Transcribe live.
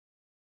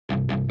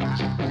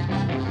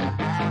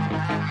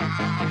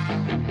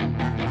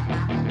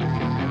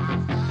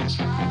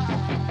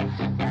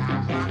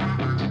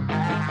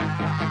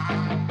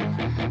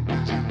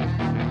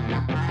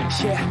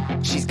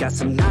Yeah, she's got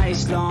some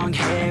nice long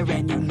hair,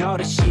 and you know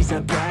that she's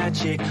a bad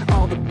chick.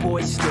 All the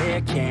boys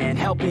stare, can't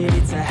help it,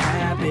 it's a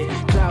habit.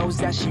 Clothes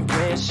that she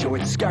wears,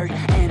 short skirt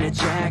and a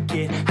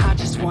jacket. I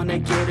just wanna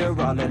get her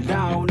all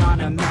alone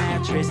on a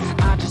mattress.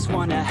 I just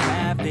wanna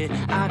have it,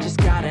 I just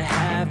gotta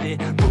have it.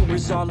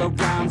 Rumors all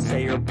around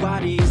say her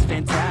body is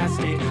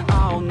fantastic.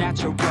 All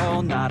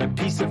natural, not a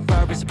piece of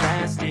fur is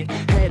plastic.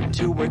 Head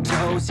to her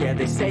toes, yeah,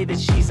 they say that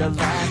she's a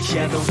latch.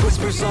 Yeah, the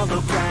whispers all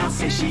around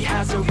say she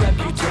has a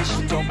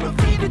reputation. Don't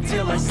believe it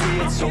till I see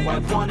it, so I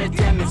want a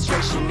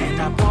demonstration.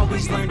 And I've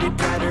always learned it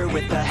better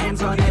with a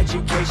hands-on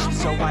education.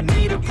 So I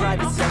need a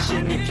private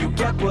session, if you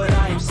get what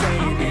I am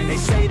saying. And they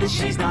say that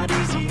she's not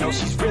easy, no,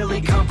 she's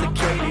really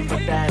complicated.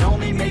 But that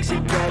only makes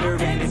it better,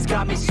 and it's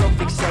got me so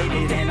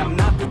fixated. And I'm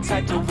not the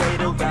type to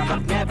wait around,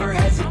 I've never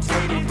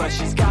hesitated. But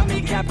she's got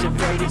me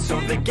captivated, so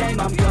the game,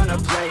 I'm gonna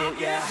play it,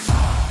 yeah.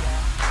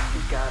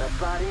 She's got a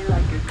body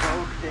like a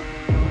coke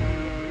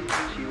thing.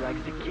 She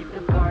likes to keep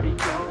the party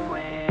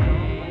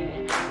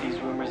going. These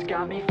rumors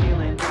got me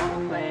feeling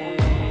lonely.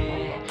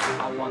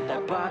 I want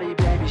that body,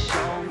 baby,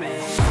 show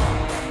me.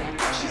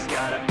 She's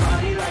got a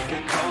body like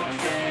a coke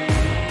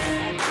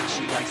thing.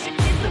 She likes to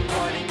keep the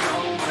party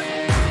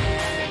going.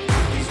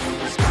 These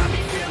rumors got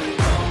me feeling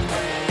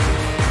lonely.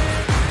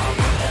 I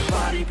want that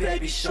body,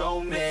 baby,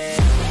 show me.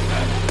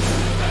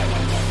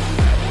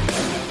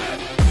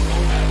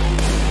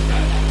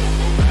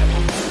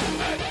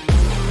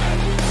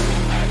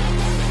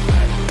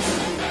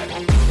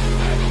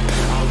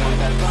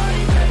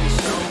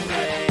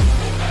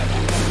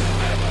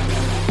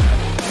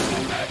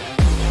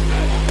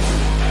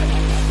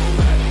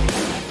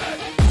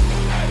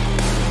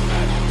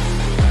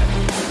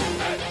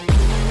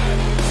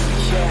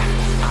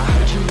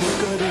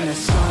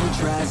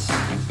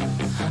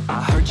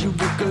 I heard you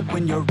look good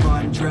when you're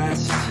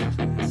undressed.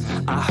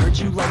 I heard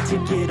you like to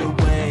get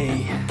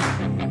away.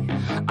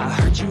 I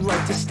heard you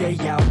like to stay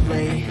out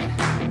late.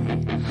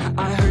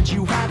 I heard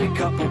you had a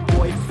couple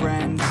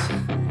boyfriends.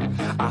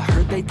 I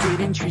heard they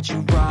didn't treat you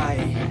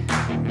right.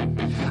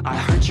 I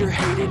heard you're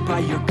hated by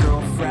your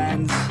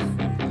girlfriends,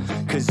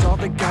 'cause all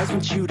the guys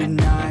want you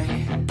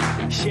tonight.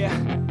 Yeah,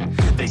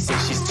 they say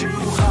she's too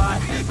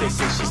hot, they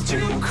say she's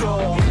too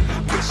cold.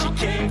 Where she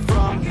came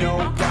from,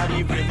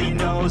 nobody really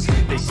knows.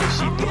 They say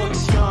she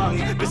looks young,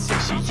 but say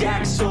she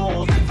acts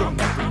old. From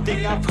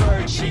everything I've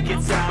heard, she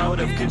gets out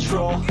of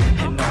control.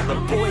 And all the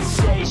boys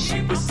say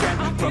she was sent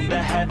from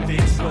the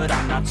heavens, but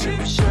I'm not too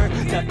sure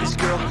that this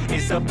girl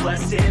is a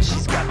blessing.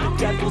 She's got the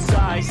devil's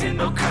eyes, and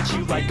they'll cut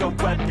you like a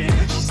weapon.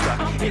 She's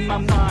stuck in my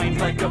mind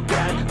like a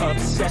bad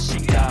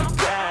obsession. Got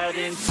bad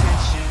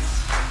intentions.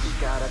 She's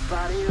got a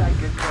body like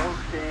a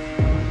coke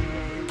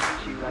thing.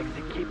 She likes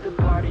to keep the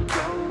party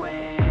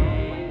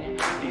going.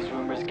 These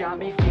rumors got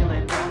me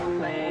feeling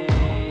lonely.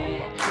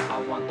 I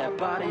want that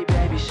body,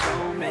 baby,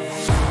 show me.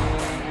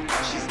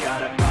 She's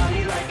got a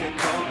body like a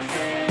coke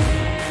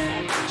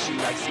thing. She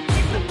likes to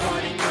keep the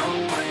party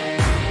going.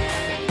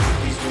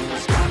 These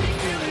rumors got me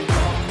feeling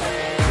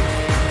lonely.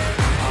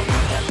 I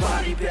want that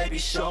body, baby,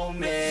 show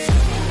me.